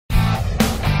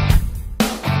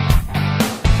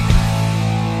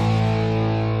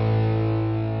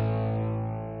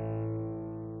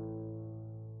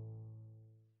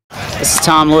This is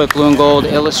Tom Lloyd, Blue and Gold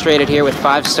Illustrated here with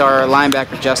five-star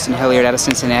linebacker Justin Hilliard out of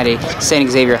Cincinnati St.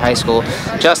 Xavier High School.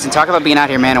 Justin, talk about being out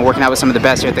here, man, and working out with some of the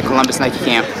best here at the Columbus Nike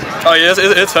camp. Oh yeah,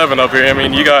 it's heaven up here. I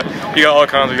mean, you got all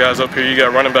kinds of guys up here. You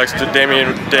got running backs,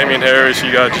 Damian Harris.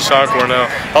 You got Deshaun Cornell.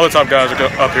 All the top guys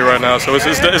are up here right now. So it's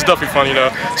definitely fun, you know,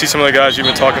 see some of the guys you've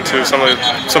been talking to, some of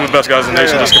the best guys in the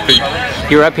nation just compete.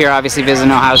 You were up here, obviously,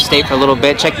 visiting Ohio State for a little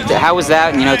bit. How was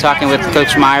that? And, you know, talking with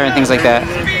Coach Meyer and things like that.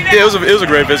 Yeah, it was a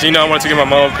great visit. You know, I wanted to get my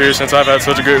mom up here since I've had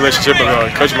such a great relationship with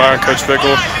Coach Meyer and Coach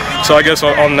Fickle. So I guess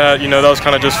on that, you know, that was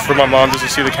kind of just for my mom just to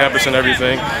see the campus and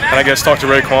everything. And I guess talk to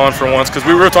Raekwon for once, because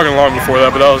we were talking long before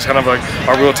that, but that was kind of like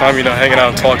our real time, you know, hanging out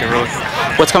and talking, really.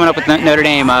 What's coming up with Notre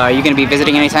Dame? Are you going to be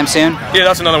visiting anytime soon? Yeah,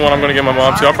 that's another one I'm going to get my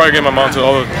mom to. I'll probably get my mom to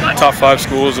all the top 5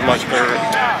 schools in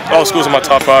all the schools in my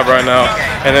top 5 right now,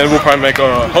 and then we'll probably make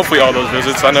hopefully all those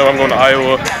visits. I know I'm going to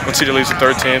Iowa when Cedar leaves the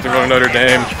 13th. I'm going to Notre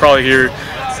Dame probably here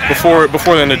before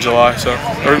the end of July. So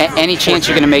any chance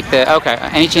you're going to make the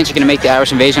Any chance you're going to make the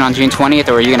Irish invasion on June 20th,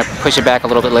 or are you going to push it back a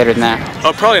little bit later than that?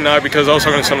 Probably not, because I was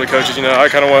talking to some of the coaches. You know, I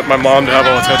kind of want my mom to have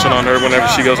all attention on her whenever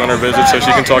she goes on her visit, so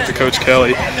she can talk to Coach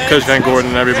Kelly, Coach VanGorder,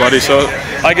 and everybody. So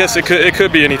I guess it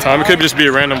could be any time. It could just be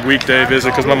a random weekday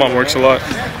visit, because my mom works a lot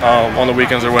on the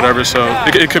weekends or whatever. So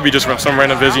it could be just some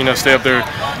random visit. You know, stay up there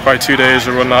probably 2 days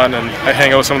or whatnot, and I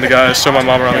hang out with some of the guys, show my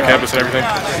mom around the campus and everything.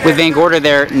 With VanGorder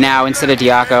there now instead of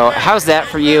Diaco, how's that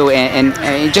for you? And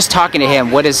just talking to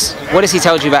him, what has he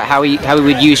told you about how he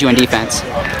would use you in defense?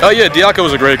 Oh yeah, Diaco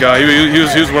was a great guy. He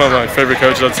was one of my favorite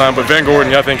coaches at the time. But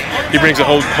VanGorder, I think he brings a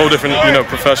whole different, you know,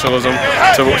 professionalism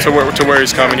to where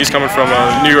he's coming. He's coming from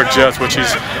New York Jets, which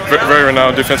he's very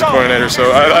renowned defensive coordinator.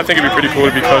 So I think it'd be pretty cool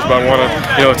to be coached by one of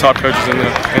the top coaches in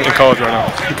college right now.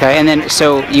 Okay, and then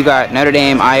so you got Notre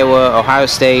Dame, Iowa, Ohio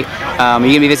State. Are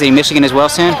you gonna be visiting Michigan as well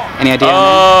soon? Any idea?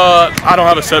 I don't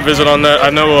have a set visit on that. I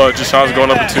know Deshaun's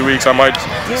going up in 2 weeks. I might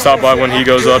stop by when he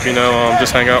goes up. You know,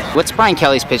 just hang out. What's Brian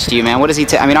Kelly's pitch to you, man? What does he?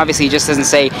 I mean, obviously, he just doesn't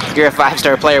say you're a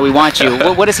 5-star player. We want you.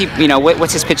 What does he? You know,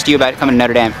 what's his pitch to you about coming to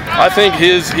Notre Dame? I think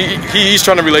he's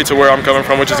trying to relate to where I'm coming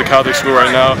from, which is a Catholic school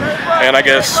right now, and I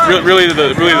guess really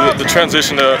the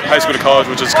transition to high school to college,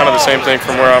 which is kind of the same thing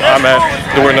from where I'm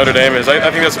at to where Notre Dame is.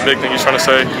 I think that's a big thing he's trying to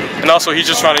say, and also he's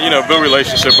just trying to build a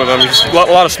relationship with him. Just a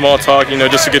lot of small talk,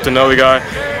 just to get to know the guy,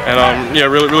 and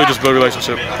really just build a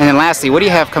relationship. And then lastly, what do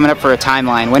you have coming up for a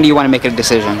timeline? When do you want to make a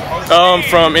decision?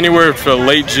 From anywhere from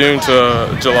late June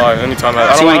to July, anytime.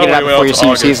 So you want to get it out before your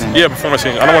senior season? Yeah, before my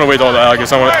season. I don't want to wait all the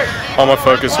August. I want all my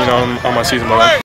focus, on my season by then.